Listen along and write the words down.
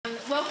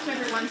welcome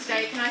everyone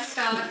today. Can I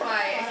start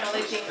by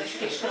acknowledging the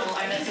traditional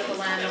owners of the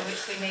land on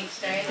which we meet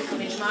today, the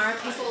Gunditjmara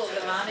people of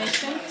the Ma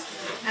Nation,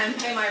 and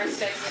pay my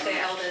respects to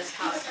their elders,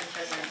 past and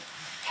present.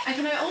 And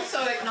can I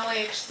also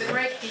acknowledge the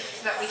great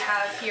gift that we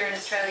have here in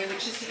Australia,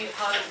 which is to be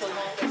part of the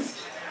longest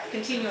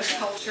continuous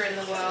culture in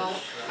the world,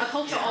 a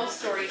culture of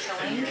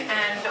storytelling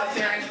and of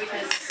bearing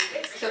witness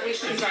that we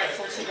should be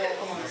grateful to walk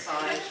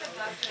alongside.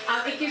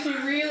 It gives me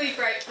really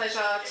great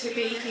pleasure to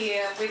be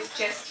here with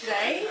Jess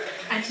today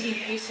and to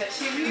introduce her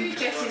to you.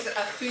 Jess is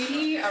a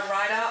foodie, a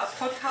writer, a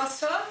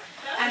podcaster,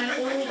 and an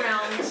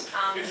all-round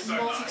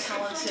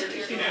multi-talented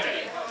human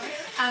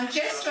being.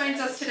 Jess joins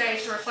us today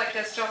to reflect,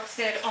 as Jock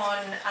said, on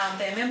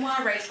their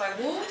memoir, Raised by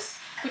Wolves,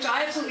 which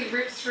I absolutely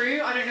ripped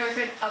through. I don't know if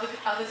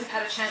others have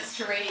had a chance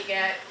to read it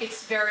yet.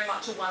 It's very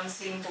much a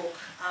one-sitting book.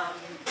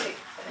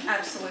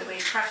 Absolutely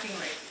cracking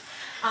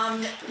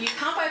read. You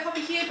can't buy a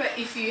copy here, but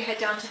if you head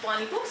down to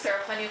Blindy Books, there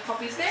are plenty of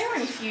copies there.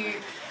 And if you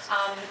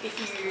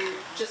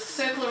just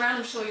circle around,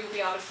 I'm sure you'll be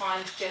able to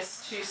find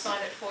Jess to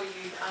sign it for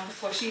you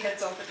before she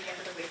heads off at the end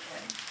of the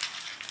weekend.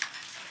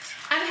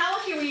 And how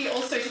lucky are we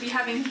also to be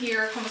having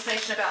here a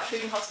conversation about food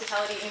and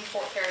hospitality in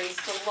Port Fairy's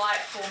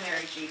delightful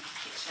Mary G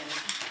kitchen.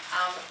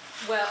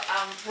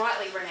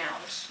 Rightly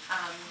renowned.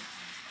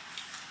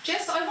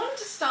 Jess, I wanted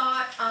to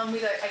start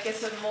with,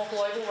 a more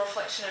global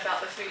reflection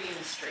about the food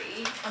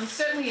industry.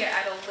 Certainly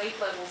at elite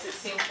levels, it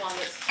seems one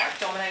that's quite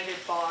dominated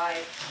by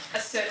a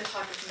certain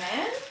type of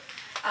man.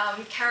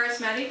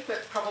 Charismatic,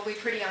 but probably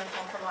pretty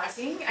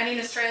uncompromising. And in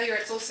Australia,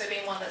 it's also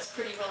been one that's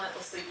pretty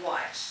relentlessly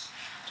white.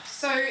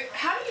 So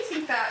how do you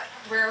think that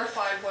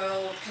rarefied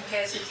world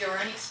compares with your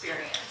own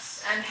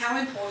experience? And how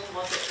important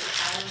was it to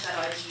challenge that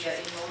idea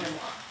in your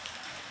memoir?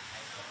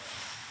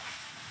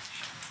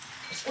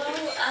 Well,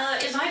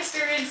 in my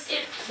experience,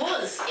 it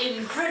was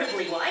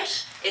incredibly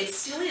white. It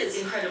still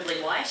is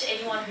incredibly white.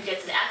 Anyone who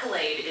gets an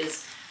accolade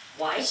is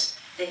white.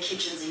 Their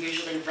kitchens are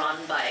usually run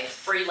by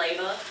free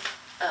labour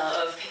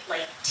of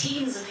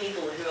teams of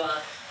people who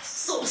are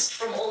sourced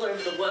from all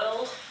over the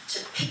world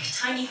to pick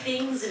tiny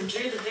things and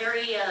do the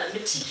very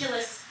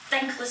meticulous,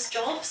 thankless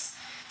jobs.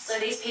 So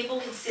these people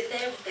can sit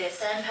there with their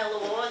Sandpell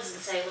Awards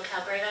and say, look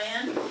how great I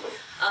am.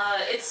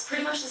 It's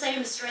pretty much the same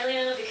in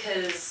Australia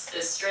because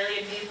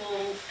Australian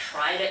people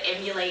try to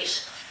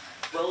emulate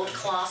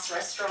world-class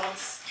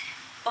restaurants.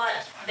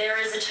 But there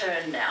is a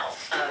turn now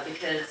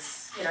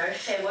because,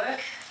 fair work,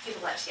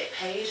 people like to get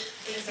paid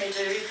for things they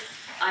do.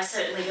 I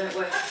certainly don't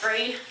work for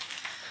free.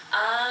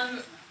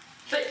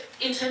 But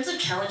in terms of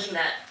challenging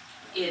that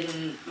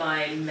in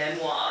my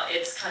memoir,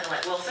 it's kind of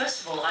like, well,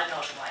 first of all, I'm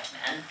not a white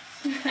man.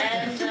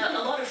 And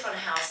a lot of front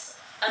of house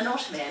are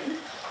not men.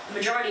 The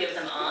majority of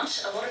them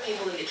aren't. A lot of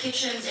people in the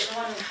kitchens,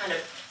 everyone kind of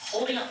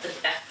holding up the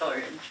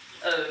backbone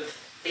of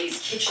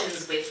these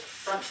kitchens with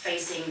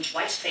front-facing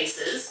white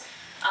faces.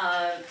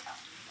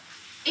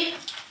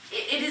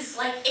 It is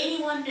like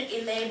anyone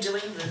in there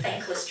doing the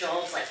thankless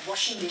jobs, like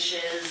washing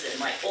dishes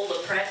and all the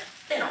prep,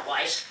 they're not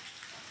white.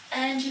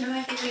 And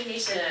I think we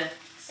need to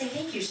say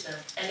thank you to them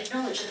and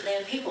acknowledge that they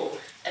are people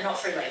and not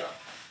free labour.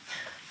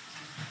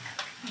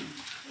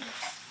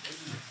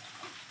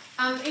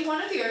 In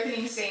one of the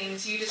opening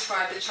scenes, you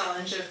describe the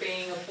challenge of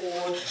being a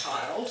bored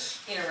child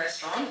in a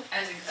restaurant,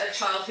 and a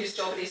child whose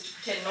job it is to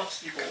pretend not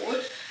to be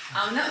bored.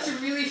 That's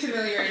really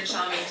familiar and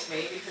charming to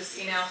me because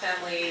in our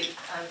family,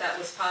 that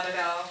was part of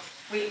our...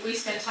 We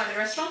spend time in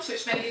restaurants,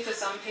 which maybe for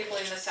some people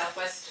in the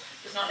southwest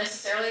was not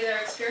necessarily their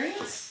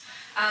experience.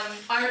 I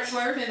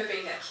remember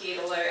being that kid,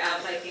 although our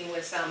plaything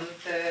was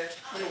the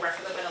little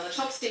wrapper that went on the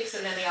chopsticks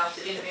and then the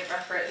after-dinner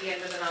wrapper at the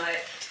end of the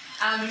night.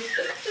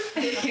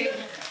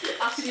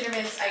 After dinner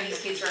means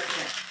 80s kids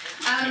represent.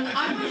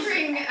 I'm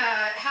wondering,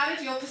 how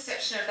did your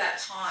perception of that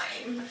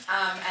time,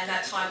 and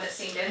that time that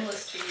seemed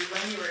endless to you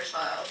when you were a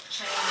child,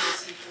 change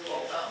as you grew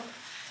older?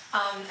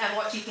 And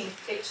what do you think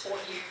it taught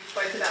you,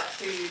 both about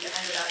food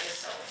and about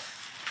yourself?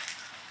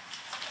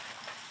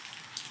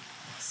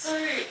 So,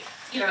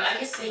 I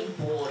guess being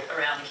bored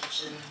around the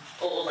kitchen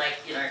or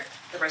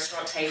the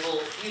restaurant table,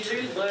 you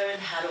do learn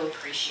how to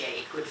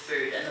appreciate good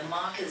food and the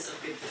markers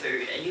of good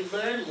food, and you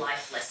learn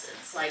life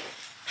lessons like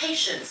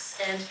patience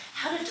and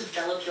how to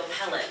develop your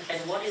palate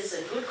and what is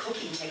a good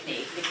cooking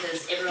technique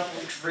because everyone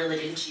will drill it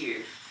into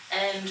you.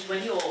 And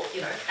when you're,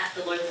 at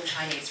the local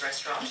Chinese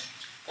restaurant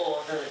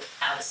or the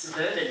outer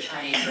suburban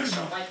Chinese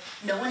restaurant,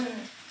 no one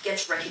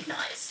gets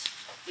recognised,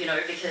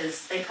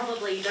 because they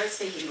probably don't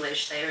speak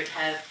English, they don't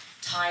have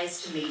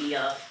ties to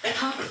media, they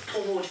can't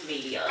afford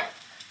media.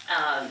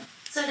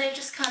 So they're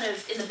just kind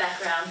of in the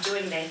background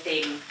doing their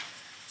thing,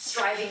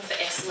 striving for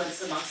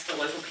excellence amongst the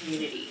local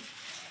community.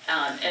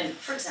 And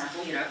for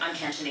example, I'm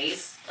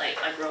Cantonese,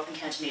 I grew up in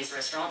Cantonese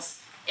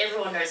restaurants.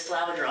 Everyone knows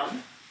flour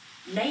drum.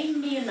 Name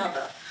me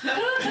another.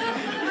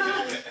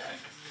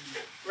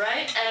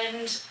 Right?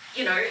 And,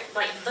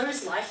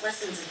 those life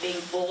lessons of being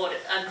bored,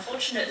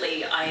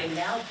 unfortunately, I am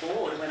now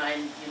bored when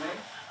I'm,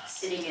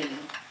 sitting in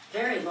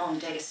very long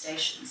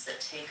degustations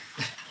that take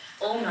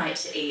all night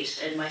to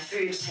eat and my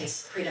food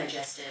tastes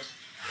pre-digested.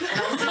 And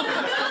I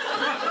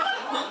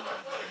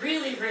feel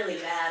really, really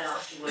bad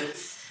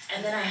afterwards. And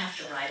and then I have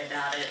to write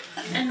about it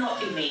and not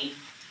be mean,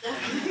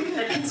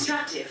 but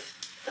constructive.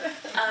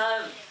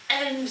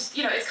 And,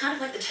 you know, it's kind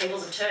of like the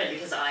tables have turned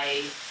because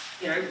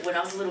when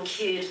I was a little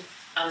kid,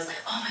 I was like,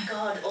 oh my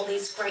God, all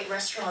these great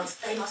restaurants,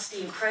 they must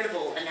be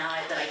incredible. And now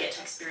that I get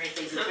to experience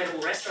these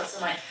incredible restaurants,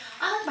 I'm like,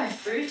 I like my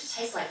food to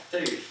taste like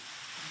food.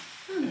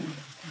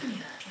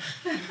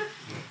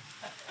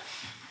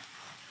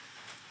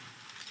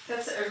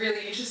 That's a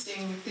really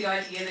interesting, the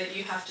idea that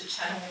you have to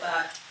channel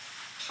that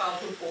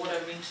childhood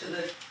boredom into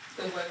the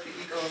work that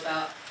you go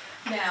about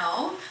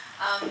now.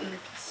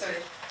 So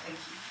thank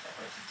you for that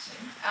reflection.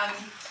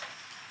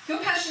 Your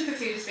passion for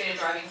food has been a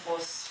driving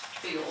force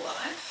for your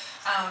life,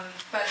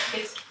 but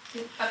it's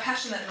a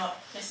passion that not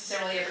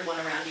necessarily everyone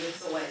around you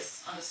has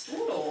always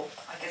understood or,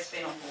 I guess,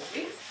 been on board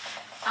with.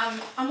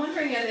 I'm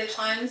wondering, are there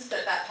times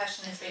that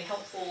passion has been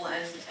helpful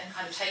and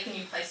kind of taken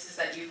you places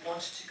that you've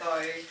wanted to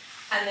go,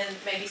 and then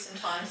maybe some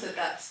times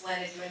that's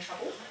landed you in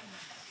trouble?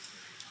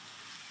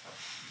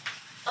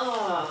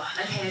 Oh,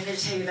 okay, I'm going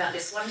to tell you about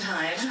this. One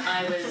time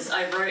I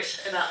wrote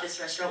about this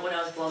restaurant when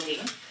I was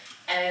blogging,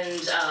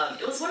 and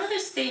it was one of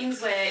those things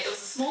where it was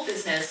a small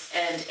business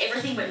and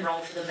everything went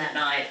wrong for them that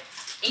night,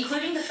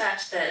 including the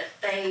fact that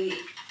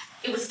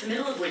it was the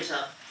middle of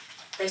winter.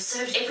 They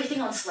served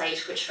everything on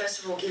slate, which first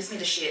of all gives me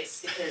the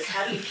shits, because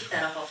how do you pick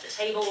that up off the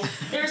table?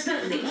 There is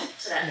no lid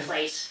to that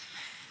plate.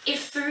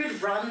 If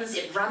food runs,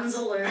 it runs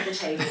all over the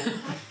table.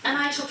 And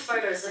I took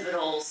photos of it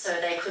all so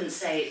they couldn't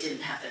say it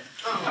didn't happen.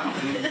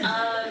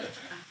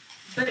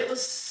 But it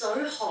was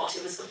so hot,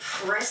 it was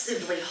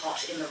oppressively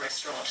hot in the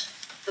restaurant.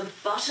 The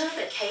butter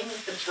that came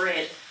with the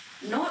bread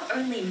not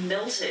only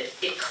melted,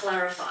 it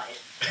clarified.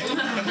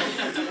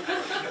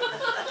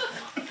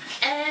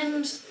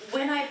 And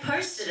when I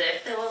posted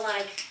it, they were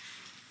like,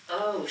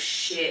 oh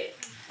shit.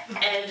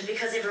 And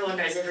because everyone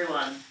knows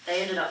everyone,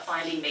 they ended up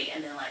finding me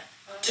and they're like,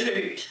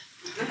 dude,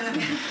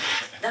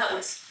 that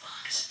was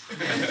fucked.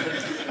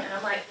 And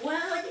I'm like,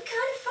 well, you kind of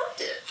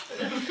fucked it.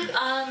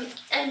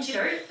 And, you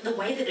know, the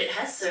way that it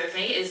has served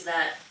me is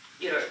that,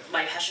 you know,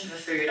 my passion for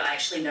food, I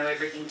actually know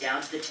everything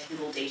down to the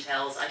technical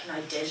details. I can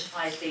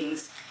identify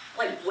things,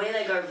 like where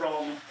they go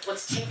wrong,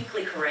 what's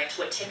technically correct,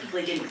 what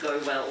technically didn't go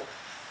well,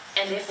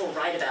 and therefore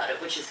write about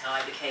it, which is how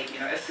I became, you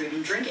know, a food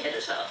and drink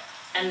editor.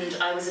 And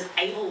I was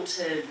able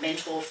to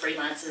mentor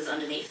freelancers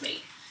underneath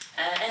me.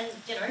 And,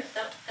 you know,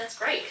 that's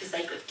great, because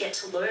they could get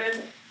to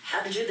learn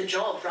how to do the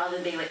job rather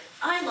than being like,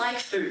 I like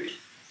food.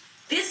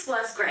 This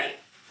was great.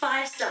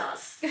 5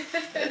 stars.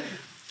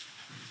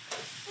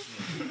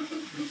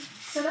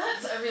 So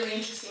that's a really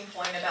interesting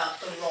point about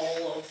the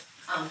role of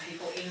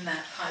people in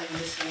that kind of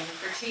industry and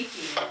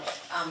critiquing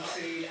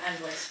food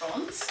and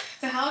restaurants.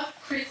 So how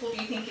critical do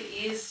you think it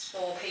is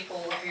for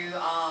people who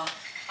are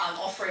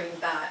offering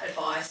that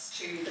advice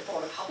to the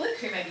broader public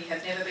who maybe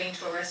have never been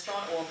to a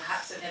restaurant or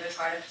perhaps have never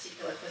tried a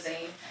particular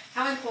cuisine?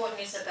 How important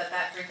is it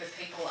that group of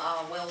people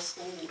are well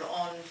schooled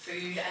on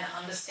food and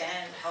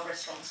understand how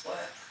restaurants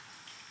work?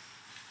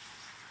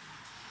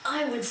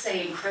 I would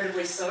say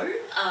incredibly so.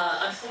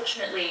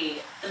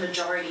 Unfortunately, the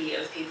majority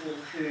of people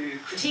who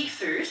critique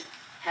food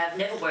have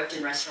never worked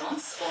in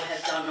restaurants or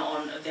have done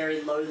on a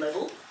very low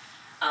level.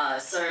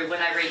 So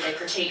when I read their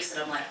critiques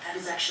and I'm like, that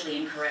is actually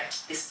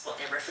incorrect, this is what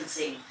they're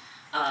referencing.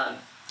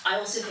 I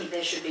also think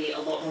there should be a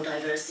lot more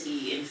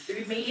diversity in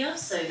food media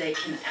so they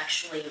can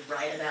actually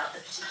write about the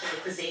particular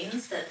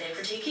cuisines that they're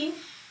critiquing,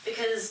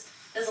 because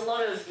there's a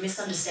lot of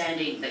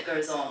misunderstanding that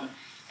goes on,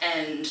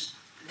 and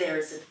there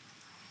is a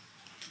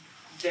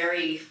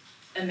very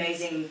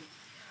amazing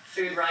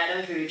food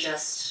writer who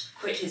just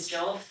quit his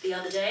job the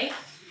other day,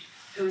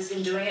 who has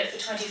been doing it for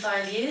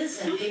 25 years,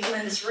 and people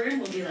in this room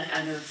will be like,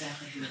 I know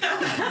exactly who it is.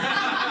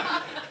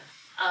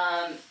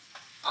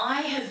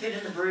 I have been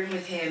in the room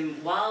with him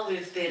while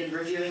we've been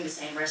reviewing the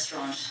same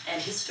restaurant,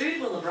 and his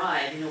food will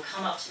arrive and he'll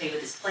come up to me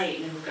with his plate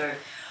and he'll go,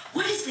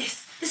 what is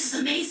this? This is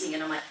amazing.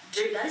 And I'm like,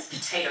 dude, that is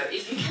potato.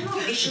 If you cannot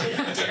visually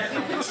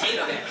identify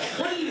potato,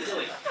 what are you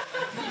doing?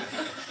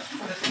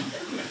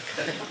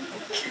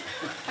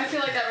 I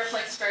feel like that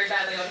reflects very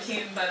badly on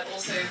him, but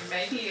also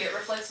maybe it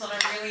reflects on a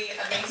really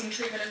amazing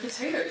treatment of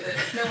potato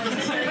that no one's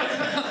experienced.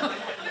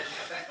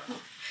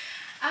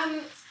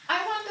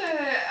 I wonder,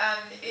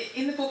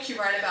 in the book you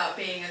write about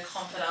being a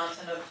confidant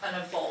and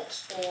a vault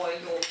for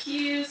your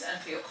peers and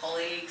for your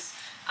colleagues,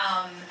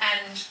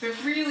 and for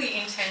really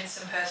intense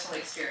and personal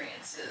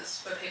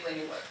experiences for people in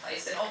your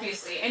workplace. And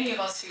obviously any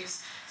of us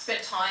who's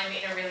spent time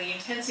in a really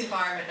intense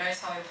environment knows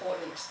how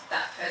important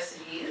that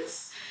person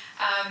is.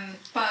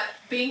 But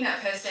being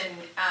that person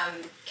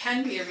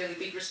can be a really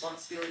big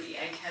responsibility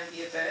and can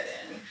be a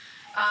burden.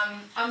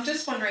 I'm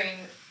just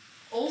wondering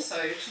also,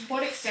 to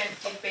what extent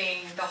did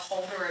being the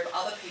holder of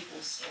other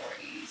people's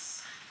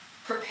stories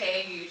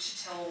prepare you to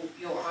tell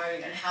your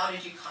own, and how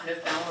did you kind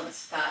of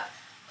balance that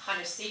kind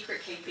of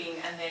secret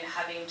keeping and then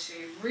having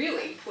to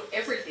really put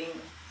everything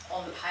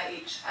on the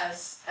page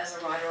as a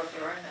writer of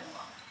your own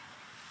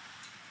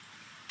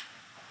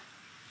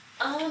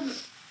memoir?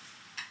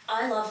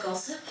 I love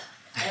gossip,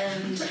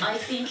 and I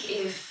think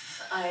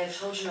if I've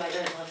told you I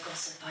don't love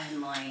gossip, I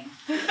am lying.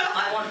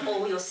 I want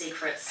all your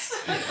secrets.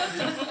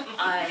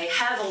 I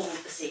have all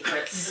the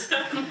secrets.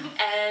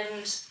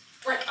 And,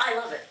 like, I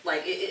love it.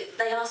 Like,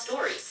 they are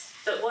stories.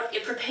 But what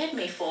it prepared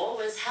me for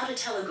was how to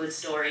tell a good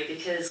story,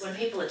 because when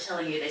people are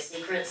telling you their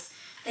secrets,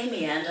 they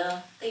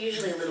meander, they're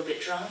usually a little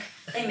bit drunk,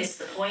 they miss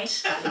the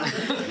point.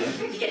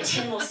 You get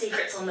 10 more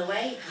secrets on the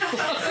way.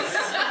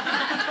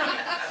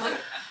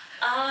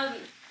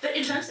 But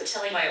in terms of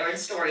telling my own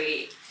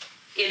story,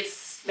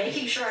 it's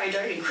making sure I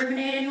don't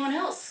incriminate anyone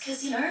else,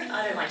 because, you know,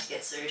 I don't like to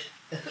get sued.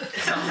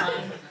 It's not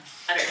fun.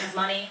 I don't have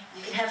money.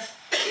 You can have,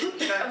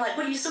 you know, I'm like,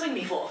 what are you suing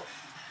me for?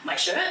 My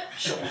shirt?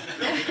 Sure.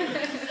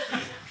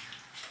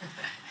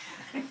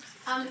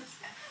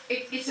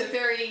 It's a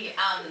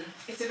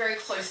very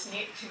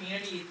close-knit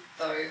community,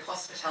 though,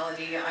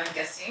 hospitality, I'm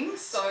guessing.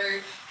 So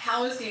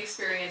how has the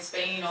experience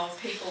been of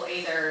people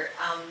either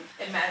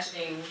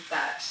imagining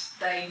that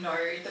they know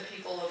the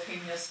people of whom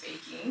you're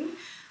speaking?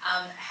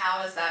 How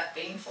has that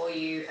been for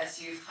you as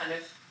you've kind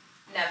of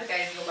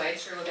navigated your way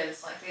through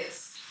events like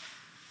this?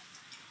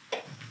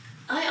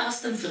 I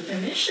asked them for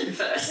permission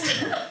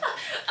first.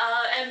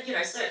 And, you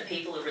know, certain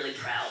people are really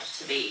proud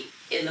to be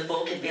in the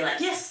book and be like,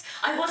 yes,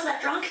 I was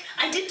that drunk,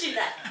 I did do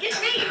that, it's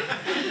me.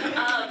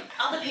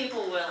 Other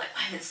people were like,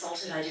 I'm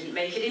insulted I didn't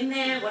make it in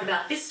there, what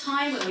about this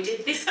time when we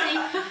did this thing?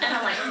 And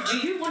I'm like, do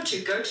you want to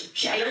go to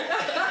jail?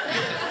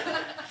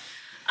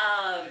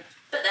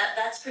 But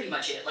that's pretty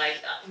much it,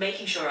 like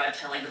making sure I'm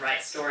telling the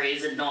right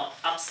stories and not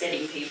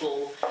upsetting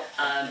people.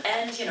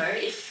 And, you know,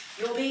 if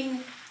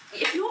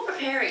you're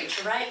preparing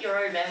to write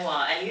your own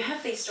memoir and you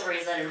have these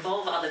stories that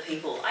involve other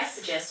people, I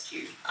suggest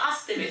you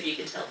ask them if you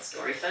can tell the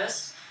story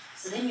first,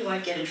 so then you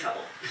won't get in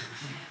trouble.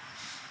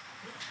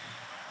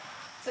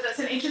 So that's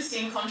an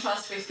interesting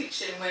contrast with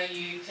fiction, where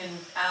you can,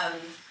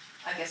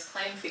 I guess,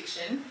 claim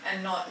fiction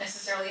and not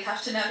necessarily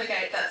have to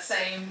navigate that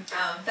same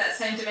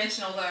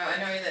dimension, although I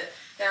know that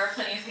there are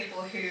plenty of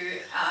people who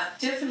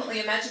definitely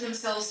imagine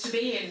themselves to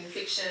be in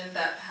fiction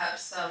that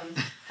perhaps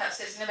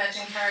there's an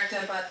imagined character,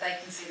 but they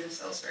can see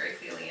themselves very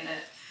clearly in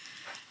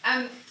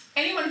it.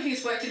 Anyone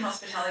who's worked in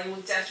hospitality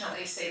will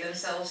definitely see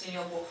themselves in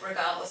your book,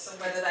 regardless of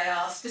whether they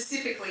are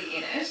specifically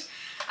in it.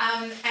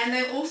 And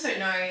they'll also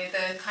know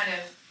the kind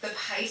of the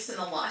pace and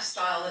the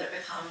lifestyle that it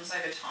becomes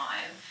over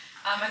time.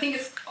 I think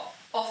it's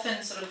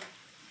often sort of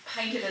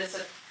painted as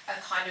a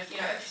kind of, you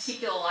know, a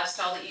particular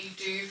lifestyle that you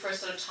do for a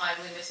sort of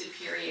time-limited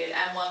period,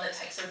 and one that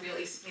takes a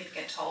really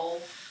significant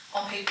toll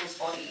on people's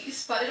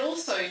bodies. But it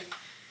also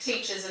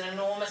teaches an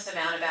enormous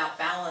amount about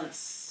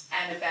balance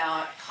and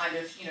about kind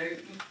of, you know,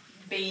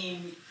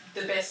 being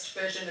the best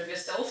version of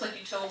yourself. Like,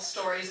 you tell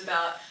stories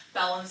about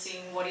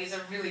balancing what is a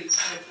really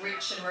kind of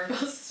rich and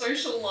robust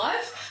social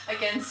life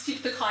against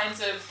the kinds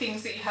of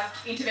things that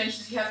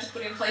interventions you have to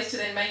put in place to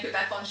then make it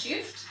back on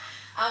shift.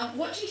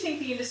 What do you think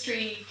the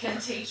industry can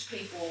teach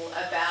people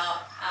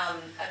about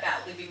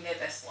living their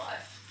best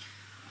life?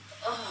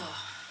 Oh,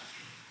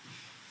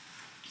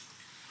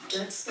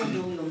 don't spend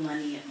all your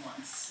money at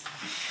once.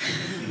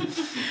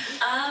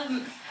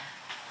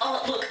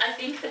 Oh, look, I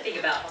think the thing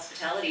about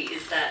hospitality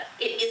is that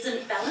it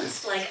isn't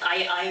balanced. Like,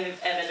 I am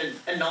an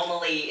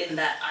anomaly in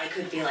that I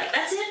could be like,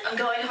 that's it, I'm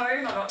going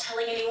home, I'm not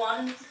telling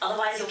anyone,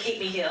 otherwise you'll keep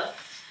me here.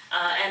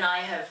 And I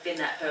have been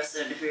that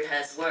person who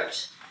has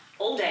worked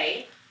all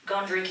day,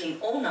 gone drinking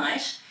all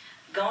night,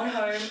 gone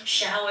home,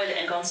 showered,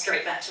 and gone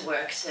straight back to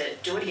work to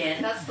do it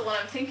again. That's the one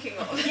I'm thinking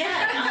of.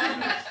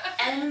 Yeah,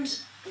 and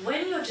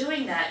when you're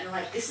doing that, you're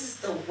like, this is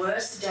the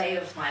worst day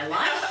of my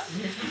life.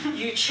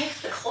 You check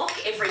the clock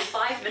every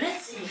 5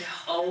 minutes and you go,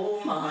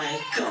 oh my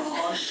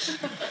gosh.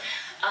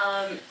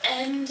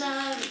 And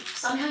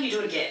somehow you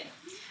do it again.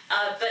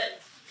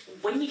 But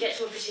when you get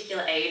to a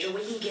particular age, or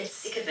when you get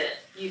sick of it,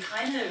 you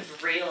kind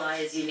of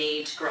realise you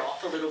need to grow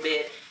up a little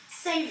bit,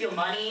 save your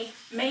money,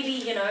 maybe,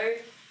 you know,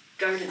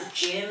 go to the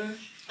gym,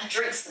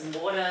 drink some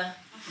water,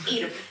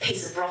 eat a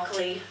piece of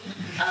broccoli,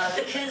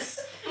 because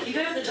you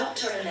go to the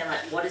doctor and they're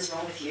like, what is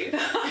wrong with you?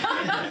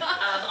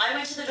 I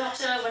went to the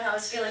doctor when I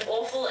was feeling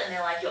awful and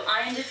they're like, you're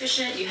iron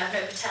deficient, you have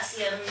no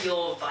potassium,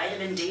 you're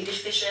vitamin D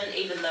deficient,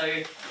 even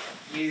though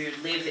you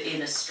live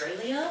in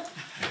Australia.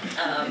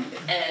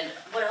 And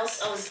what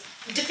else? I was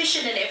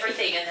deficient in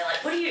everything, and they're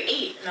like, what do you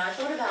eat? And I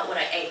thought about what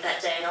I ate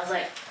that day and I was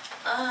like,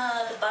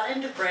 the butt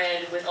end of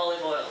bread with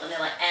olive oil. And they're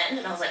like, and?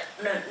 And I was like,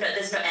 no,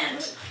 there's no and.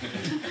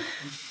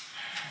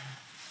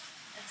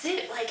 That's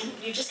it. Like,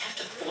 you just have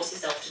to force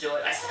yourself to do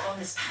it. I sat on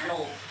this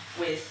panel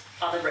with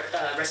other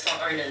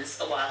restaurant owners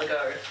a while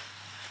ago,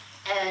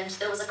 and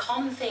there was a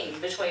common thing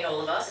between all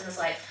of us, and it's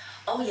like,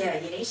 oh yeah,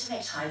 you need to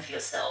make time for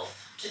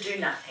yourself to do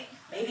nothing.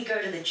 Maybe go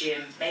to the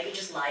gym, maybe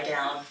just lie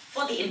down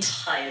for the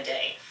entire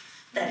day.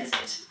 That is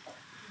it.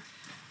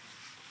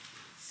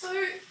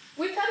 So,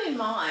 with that in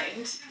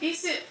mind,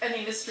 is it an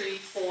industry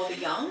for the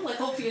young? Like,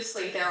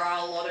 obviously there are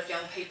a lot of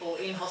young people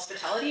in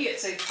hospitality.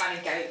 It's a kind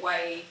of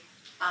gateway,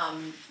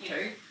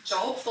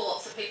 job for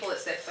lots of people.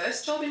 It's their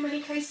first job in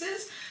many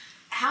cases.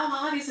 How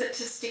hard is it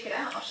to stick it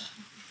out?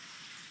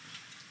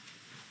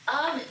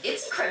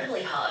 It's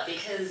incredibly hard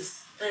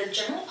because the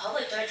general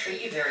public don't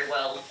treat you very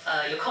well.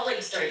 Your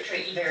colleagues don't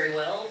treat you very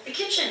well. The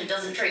kitchen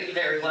doesn't treat you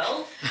very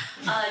well.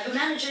 Your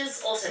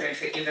managers also don't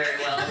treat you very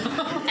well.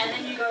 And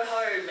then you go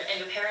home and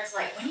your parents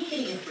are like, when are you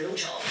going to get a real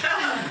job?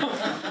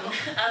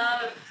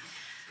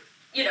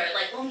 You know,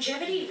 like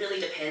longevity really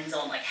depends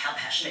on like how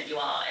passionate you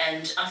are.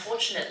 And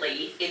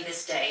unfortunately, in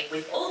this day,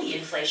 with all the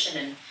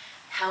inflation and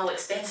how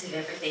expensive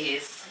everything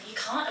is, you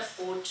can't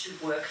afford to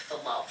work for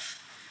love.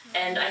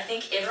 And I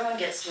think everyone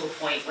gets to a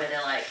point where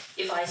they're like,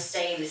 if I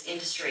stay in this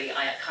industry,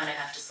 I kind of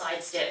have to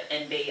sidestep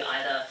and be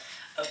either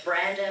a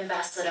brand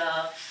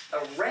ambassador,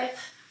 a rep,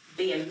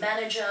 be a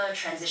manager,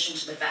 transition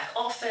to the back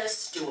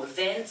office, do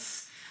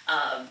events,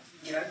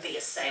 you know, be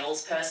a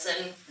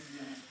salesperson.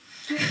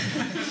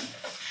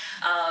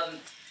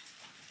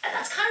 And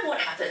that's kind of what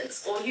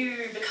happens. Or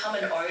you become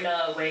an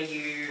owner where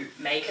you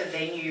make a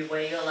venue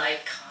where you're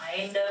like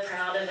kind of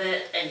proud of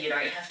it and you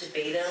don't have to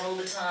be there all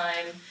the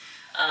time.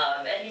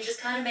 And you just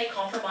kind of make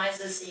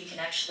compromises so you can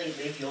actually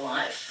live your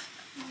life.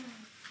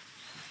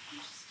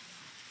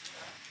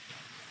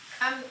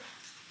 I'm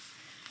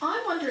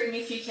wondering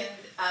if you can,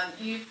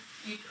 you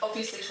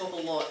obviously talk a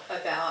lot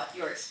about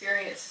your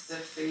experiences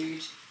of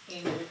food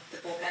in the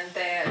book,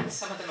 and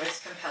some of the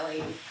most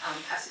compelling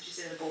passages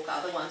in the book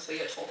are the ones where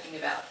you're talking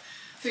about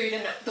food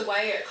and the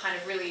way it kind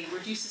of really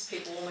reduces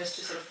people almost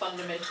to sort of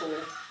fundamental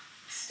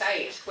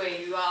state where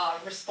you are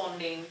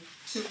responding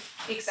to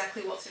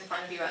exactly what's in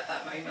front of you at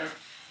that moment.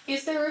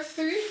 Is there a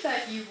food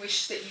that you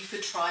wish that you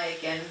could try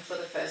again for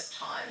the first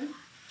time?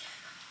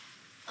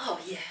 Oh,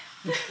 yeah.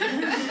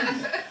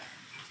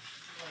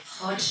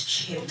 Hot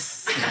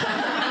chips. They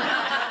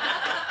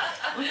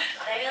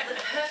are the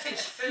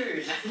perfect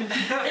food.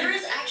 There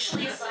is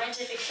actually a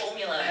scientific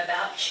formula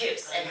about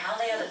chips and how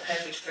they are the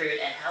perfect food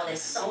and how they're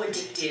so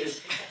addictive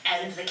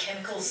and the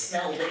chemical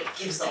smell that it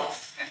gives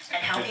off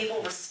and how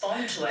people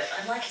respond to it.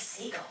 I'm like a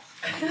seagull.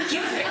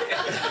 Give it.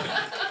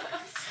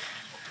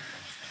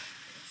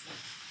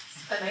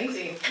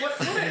 Amazing. What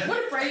a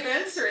brave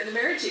answer in the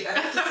marriage, I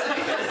have to say.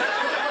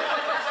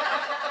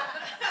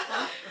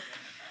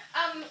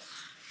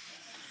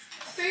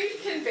 Food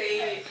can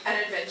be an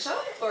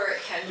adventure or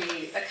it can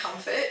be a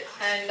comfort,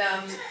 and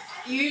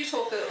you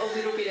talk a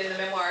little bit in the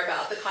memoir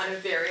about the kind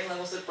of varying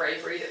levels of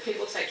bravery that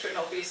people take to it, and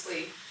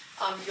obviously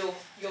your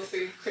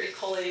food critic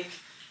colleague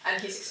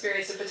and his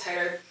experience of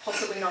potato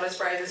possibly not as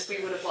brave as we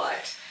would have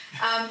liked.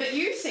 But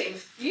you seem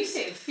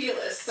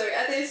fearless, so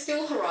are there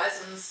still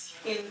horizons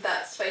in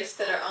that space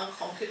that are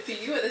unconquered for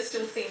you? Are there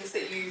still things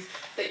that you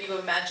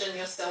imagine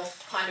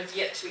yourself kind of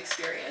yet to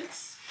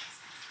experience?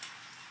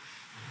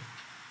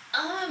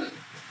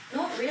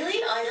 Not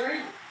really. I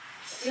don't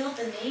feel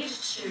the need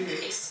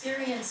to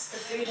experience the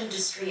food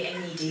industry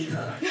any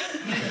deeper.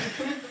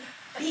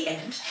 The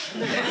end. So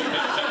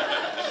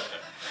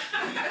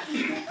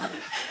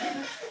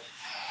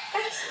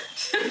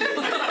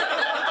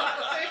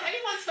if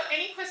anyone's got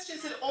any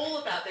questions at all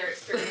about their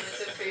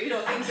experience of food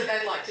or things that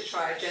they'd like to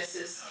try, Jess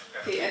is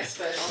the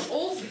expert on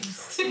all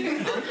things.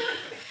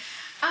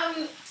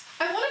 I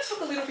want to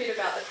talk a little bit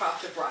about the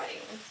craft of writing,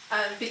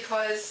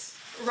 because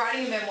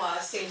writing a memoir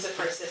seems a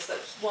process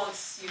that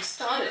once you've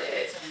started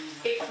it,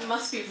 it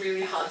must be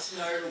really hard to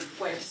know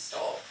when to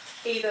stop,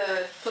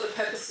 either for the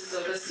purposes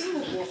of a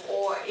single book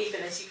or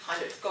even as you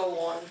kind of go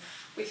on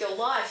with your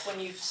life when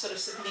you've sort of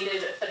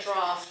submitted a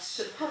draft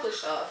to the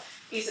publisher.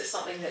 Is it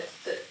something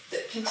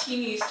that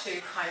continues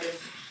to kind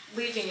of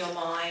live in your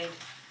mind?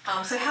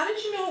 So how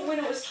did you know when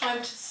it was time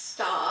to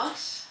start,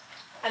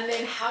 and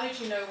then how did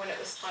you know when it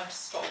was time to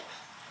stop?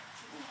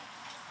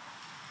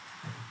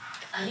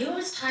 I knew it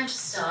was time to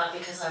start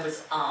because I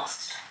was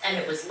asked, and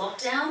it was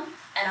lockdown,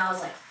 and I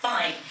was like,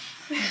 fine.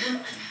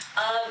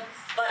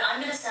 But I'm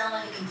going to sound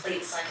like a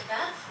complete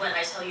psychopath when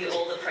I tell you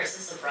all the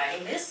process of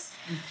writing this,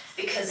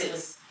 because it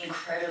was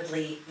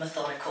incredibly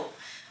methodical.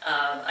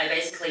 I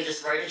basically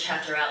just wrote a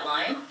chapter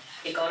outline,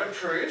 it got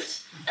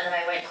approved, and then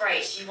I went,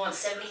 great, you want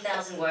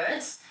 70,000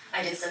 words?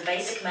 I did some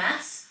basic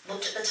maths,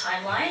 looked at the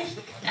timeline,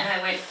 and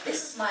I went,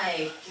 this is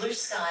my blue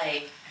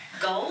sky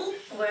goal,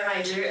 where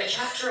I do a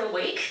chapter a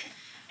week.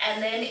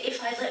 And then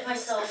if I let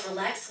myself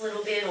relax a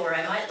little bit or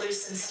I might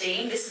lose some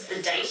steam, this is the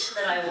date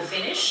that I will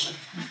finish.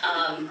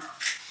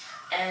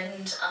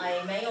 And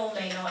I may or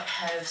may not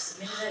have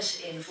submitted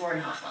it in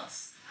 4.5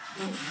 months.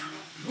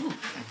 Ooh,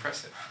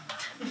 impressive.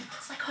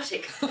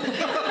 Psychotic. So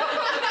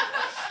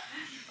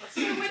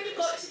when you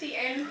got to the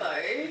end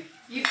though,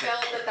 you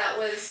felt that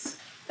was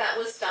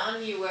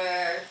done,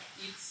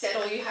 you'd said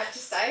all you had to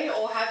say,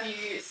 or have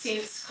you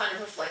since kind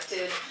of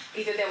reflected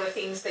either there were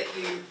things that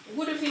you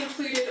would have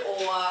included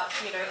or,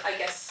 you know, I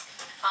guess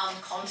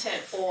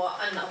content for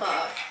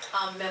another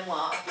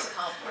memoir to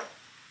come?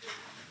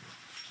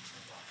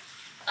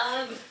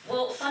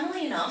 Well,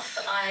 funnily enough,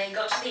 I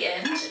got to the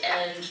end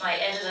and my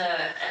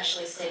editor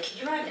actually said,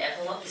 can you write an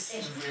epilogue? This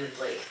seems really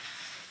bleak.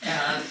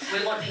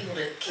 We want people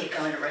to keep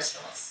going to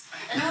restaurants.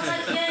 And I was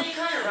like, yeah, you're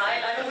kind of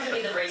right. I don't want to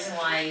be the reason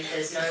why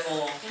there's no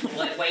more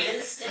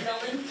waiters in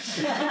Melbourne.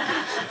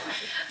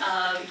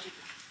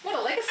 What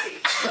a legacy.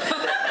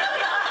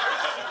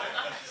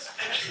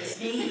 It's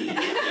me.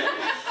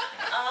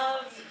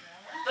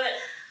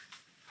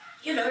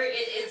 you know,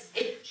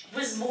 it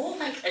was more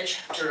like a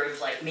chapter of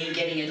like me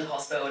getting into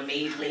hospo and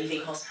me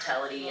leaving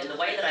hospitality, and the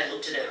way that I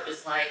looked at it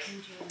was like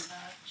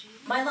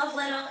my love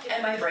letter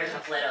and my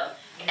breakup letter,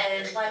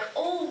 and like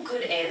all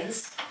good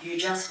ends, you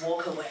just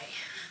walk away.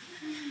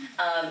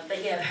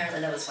 But yeah,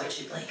 apparently that was way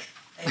too bleak.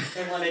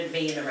 They wanted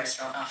me in a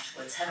restaurant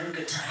afterwards, having a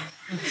good time.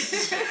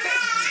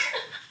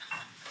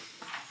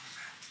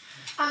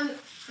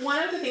 One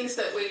of the things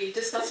that we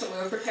discussed when we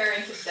were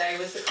preparing for today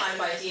was the kind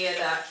of idea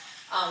that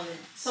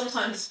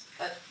sometimes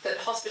that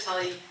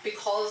hospitality,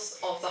 because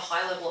of the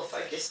high level of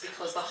focus,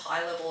 because the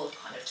high level of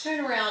kind of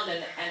turnaround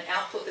and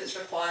output that's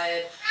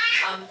required,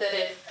 that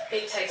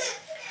it takes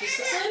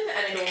discipline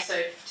and it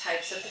also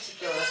takes a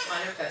particular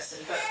kind of person.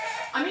 But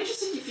I'm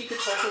interested if you could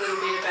talk a little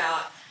bit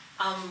about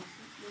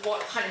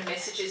what kind of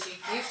messages you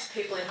give to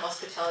people in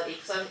hospitality,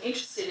 because I'm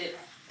interested in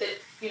that,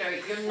 you know,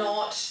 you're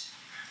not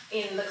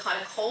in the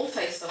kind of coal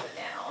face of it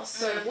now.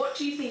 So what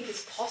do you think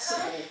is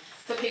possible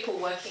for people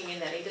working in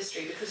that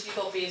industry? Because you've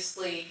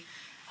obviously,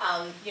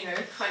 you know,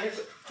 kind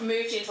of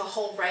moved into a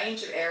whole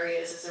range of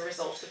areas as a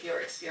result of your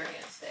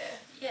experience there.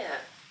 Yeah.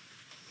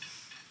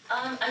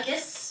 I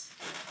guess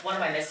one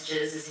of my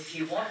messages is if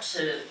you want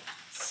to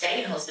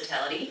stay in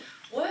hospitality,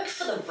 work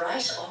for the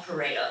right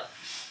operator.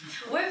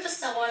 Work for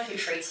someone who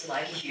treats you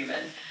like a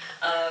human.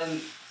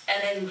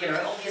 And then, you know,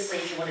 obviously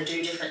if you want to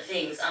do different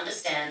things,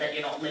 understand that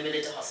you're not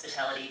limited to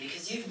hospitality,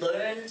 because you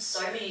learn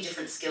so many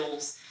different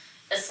skills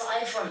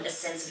aside from a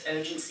sense of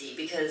urgency,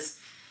 because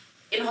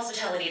in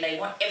hospitality they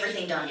want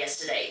everything done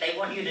yesterday. They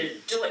want you to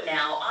do it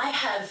now. I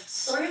have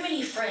so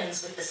many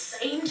friends with the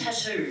same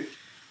tattoo,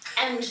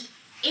 and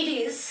it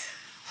is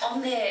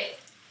on their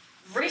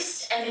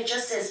wrist and it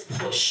just says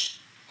push.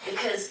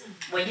 Because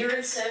when you're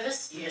in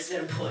service, you're just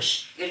going to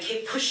push. You're going to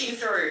keep pushing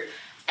through.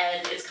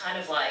 And it's kind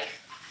of like,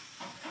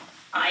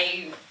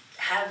 I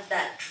have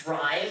that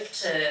drive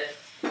to,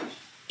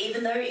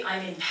 even though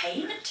I'm in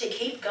pain, to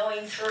keep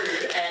going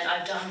through. And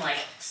I've done like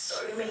so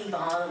many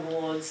bar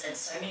awards and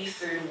so many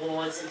food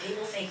awards, and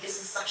people think this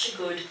is such a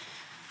good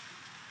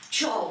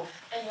job.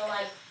 And you're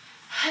like,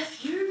 have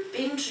you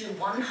been to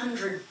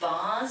 100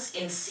 bars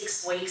in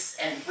 6 weeks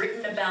and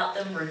written about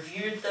them,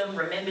 reviewed them,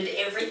 remembered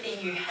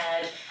everything you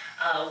had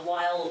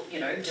while, you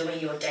know, doing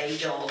your day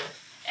job,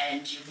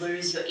 and you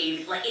lose your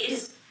evening? Like, it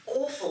is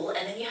awful,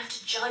 and then you have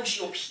to judge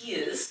your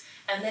peers,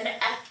 and then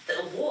at the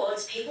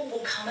awards, people will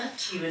come up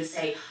to you and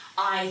say,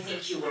 I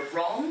think you were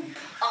wrong,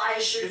 I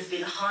should have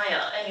been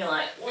higher, and you're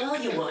like, well,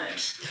 you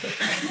weren't.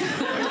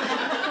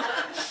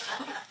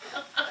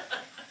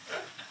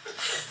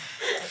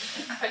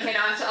 Okay,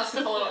 now I have to ask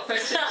a follow-up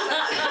question.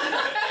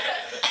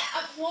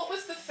 What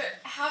was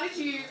how did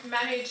you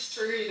manage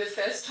through the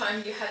first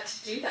time you had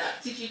to do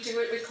that? Did you do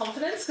it with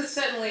confidence? Because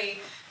certainly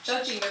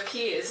judging your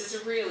peers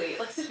is a really,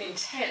 like, it's an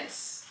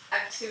intense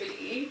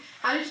activity.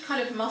 How did you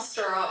kind of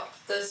muster up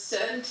the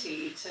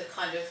certainty to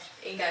kind of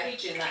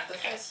engage in that the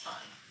first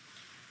time?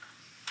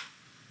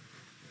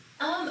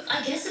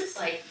 I guess it's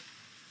like,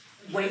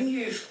 when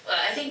you've,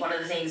 I think one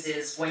of the things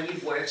is when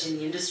you've worked in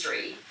the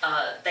industry,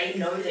 they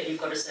know that you've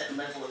got a certain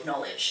level of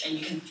knowledge and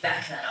you can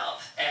back that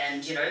up.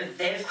 And, you know,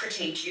 they've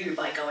critiqued you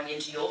by going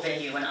into your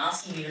venue and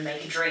asking you to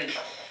make a drink.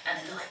 And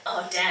then they're like,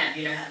 oh, damn,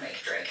 you know how to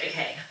make a drink.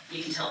 Okay,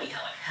 you can tell me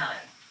how it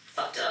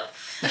fucked up.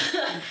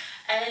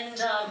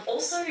 And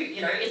also,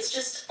 you know, it's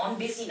just on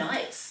busy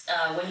nights.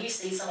 When you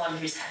see someone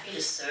who's happy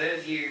to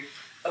serve you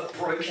a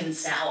broken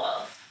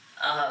sour,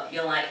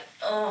 you're like,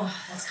 oh,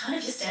 that's kind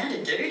of your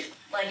standard, dude.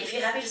 Like, if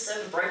you're happy to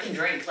serve a broken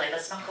drink, like,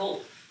 that's not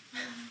cool.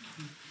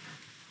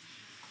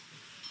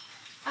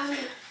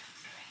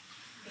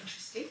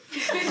 Interesting.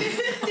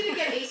 Did it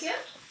get easier?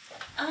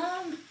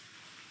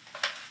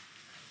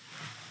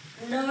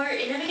 No,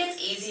 it never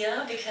gets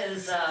easier,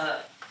 because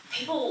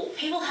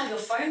people have your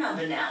phone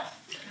number now.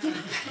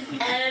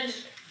 And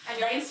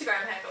your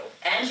Instagram handle.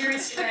 And your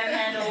Instagram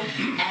handle,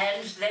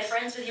 and they're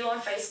friends with you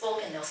on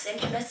Facebook, and they'll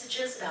send you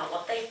messages about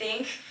what they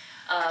think.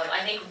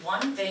 I think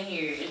one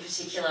venue in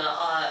particular,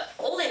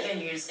 all their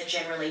venues are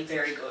generally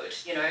very good,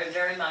 you know,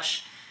 very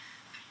much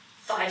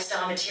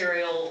 5-star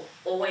material,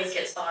 always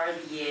gets bar of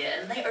the year,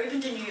 and they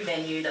opened a new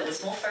venue that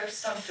was more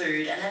focused on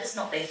food, and that is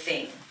not their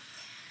thing.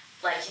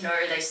 Like, you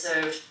know, they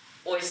served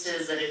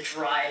oysters that had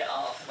dried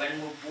up when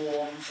were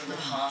warm from the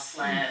past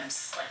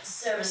lamps, like, the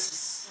service was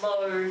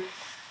slow,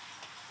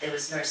 there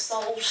was no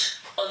salt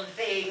on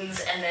things,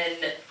 and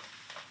then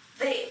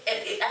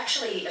it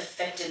actually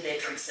affected their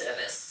drink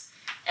service.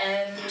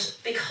 And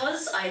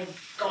because I'd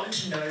gotten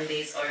to know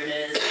these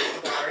owners at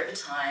the bar over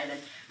time,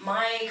 and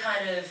my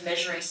kind of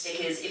measuring stick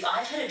is, if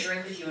I've had a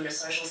drink with you in a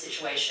social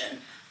situation,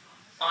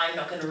 I'm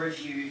not going to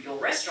review your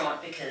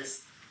restaurant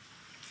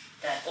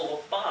or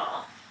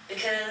bar,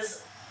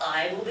 because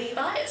I will be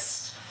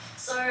biased.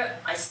 So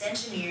I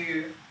sent a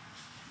new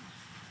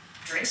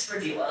drinks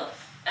reviewer,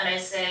 and I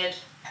said,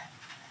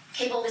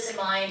 keep all this in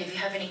mind if you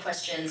have any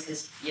questions,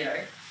 because, you know,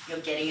 you're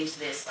getting into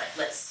this, like,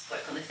 let's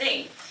work on the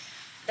thing.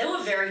 They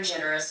were very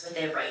generous with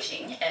their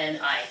rating, and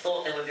I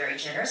thought they were very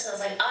generous. I was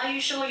like, are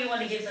you sure you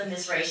want to give them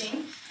this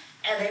rating?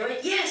 And they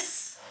went,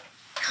 yes,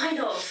 kind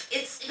of.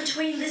 It's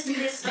between this and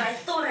this, but I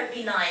thought I'd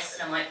be nice.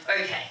 And I'm like,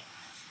 okay.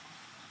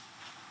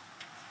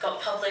 Got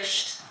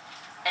published,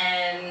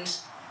 and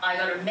I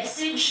got a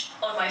message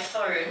on my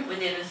phone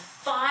within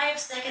 5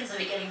 seconds of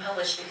it getting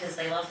published because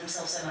they love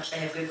themselves so much they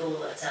have Google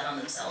alerts out on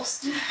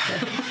themselves.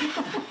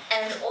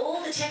 And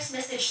all the text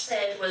message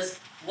said was,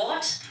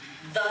 "What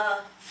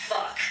the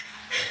fuck?"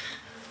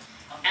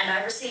 And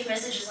I receive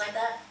messages like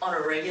that on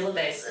a regular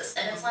basis.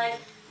 And it's like,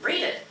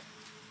 read it.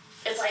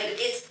 It's like,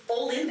 it's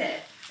all in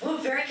there. We were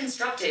very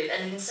constructive,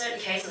 and in certain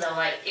cases, I'm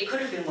like, it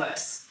could have been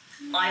worse.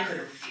 I could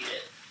have reviewed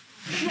it.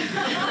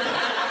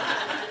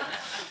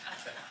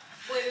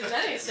 Well, in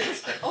that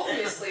instance,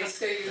 obviously,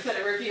 so you had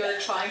a reviewer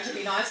trying to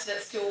be nice, and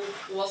it still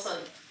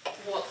wasn't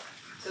what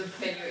the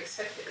venue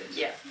expected.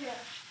 Yeah. Yeah.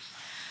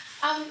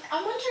 I'm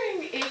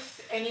wondering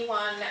if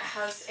anyone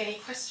has any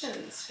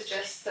questions for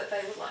Jess that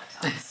they would like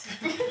to ask.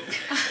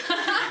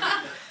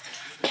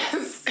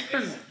 Yes.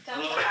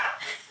 Hello.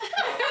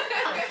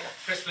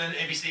 Chris Flynn,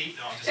 ABC.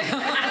 No, I'm just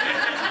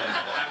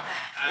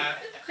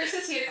Chris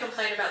is here to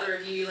complain about the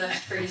review you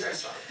left for his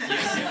restaurant.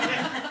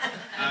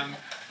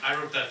 I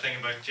wrote that thing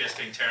about Jess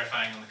being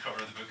terrifying on the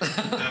cover of the book.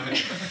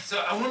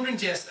 So I'm wondering,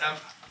 Jess,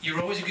 you're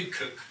always a good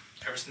cook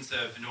ever since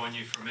I've known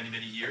you for many,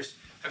 many years.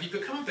 Have you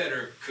become a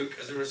better cook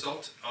as a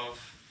result of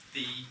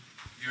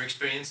your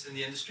experience in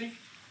the industry?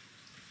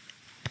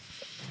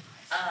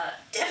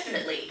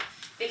 Definitely,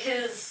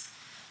 because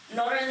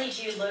not only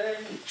do you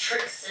learn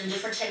tricks and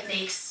different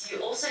techniques,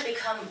 you also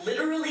become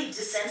literally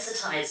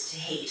desensitized to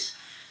heat.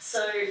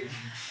 So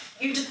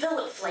you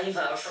develop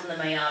flavour from the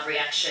Maillard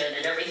reaction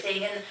and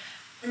everything, and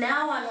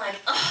now I'm like,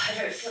 oh, I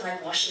don't feel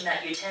like washing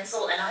that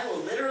utensil, and I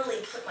will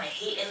literally put my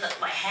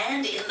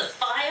hand in the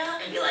fire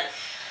and be like,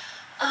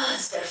 oh,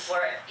 it's better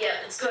for it.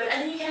 Yeah, it's good.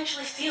 And then you can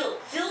actually feel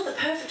the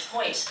perfect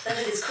point that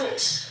it is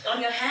cooked on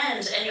your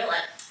hand, and you're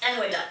like, and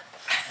we're done.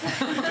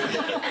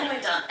 And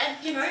we're done. And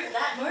you know,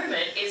 that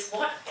moment is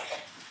what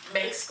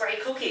makes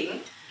great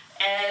cooking.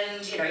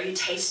 And you know, you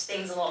taste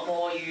things a lot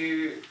more.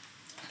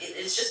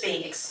 It's just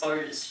being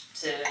exposed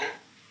to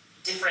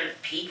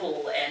different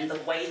people and the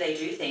way they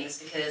do things,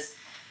 because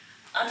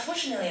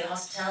unfortunately in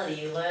hospitality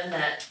you learn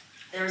that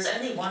there is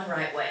only one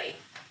right way,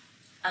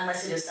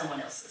 unless it is someone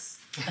else's.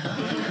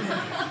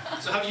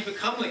 So have you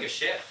become like a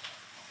chef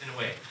in a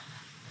way?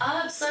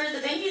 So the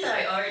venue that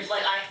I owned,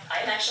 like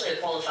I'm actually a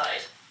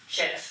qualified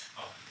chef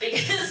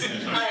because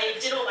I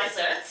did all my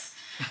certs.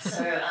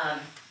 So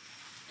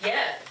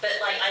yeah, but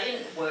like I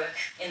didn't work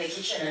in the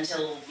kitchen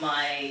until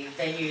my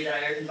venue that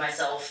I opened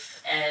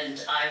myself,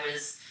 and I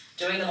was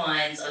doing the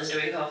wines, I was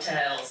doing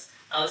cocktails,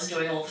 I was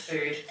doing all the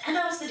food, and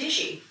I was the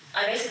dishy.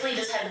 I basically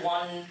just had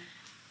one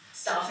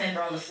staff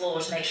member on the floor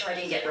to make sure I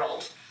didn't get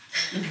rolled.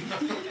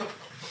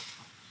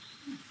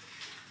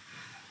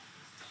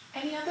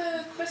 Any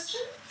other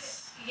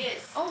questions?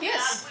 Yes. Oh,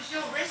 yes. Was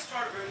your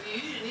restaurant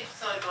reviewed, and if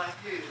so, by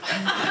who?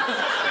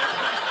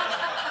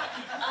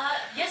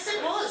 Yes,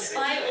 it was,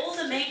 by all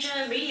the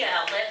major media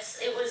outlets.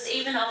 It was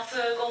even up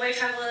for Gourmet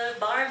Traveller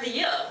Bar of the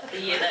year that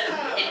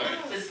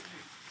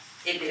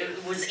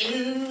it was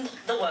in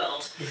the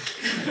world.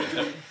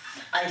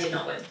 I did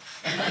not win.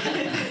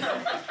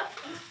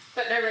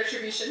 But no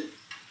retribution?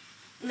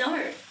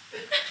 No.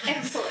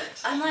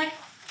 Excellent. I'm like...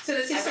 So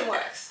the system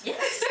works? Yes,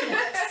 the system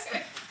works.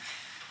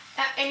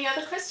 Any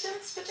other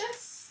questions for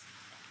Jess?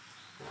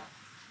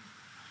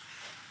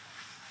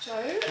 Joe?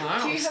 No, do you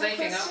I'm have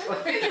sneaking a up.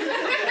 question?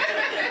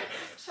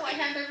 Shall I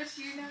hand over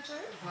to you now,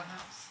 Joe?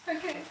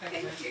 Okay,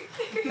 thank you.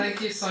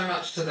 Thank you so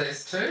much to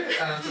these two,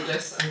 to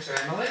Jess and to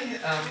Emily.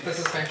 This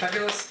has been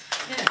fabulous.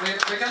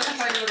 We're going to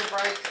take a little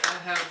break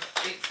and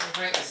eat some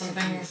drinks and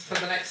things for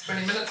the next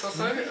 20 minutes or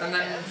so, and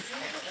then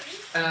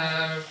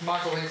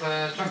Michael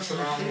Winkler jumps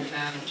around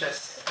and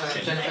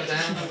Jennifer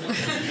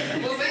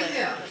Dan will be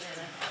here.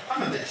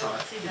 I'm a bit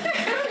tired.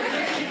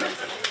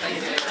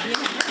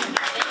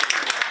 Thank you.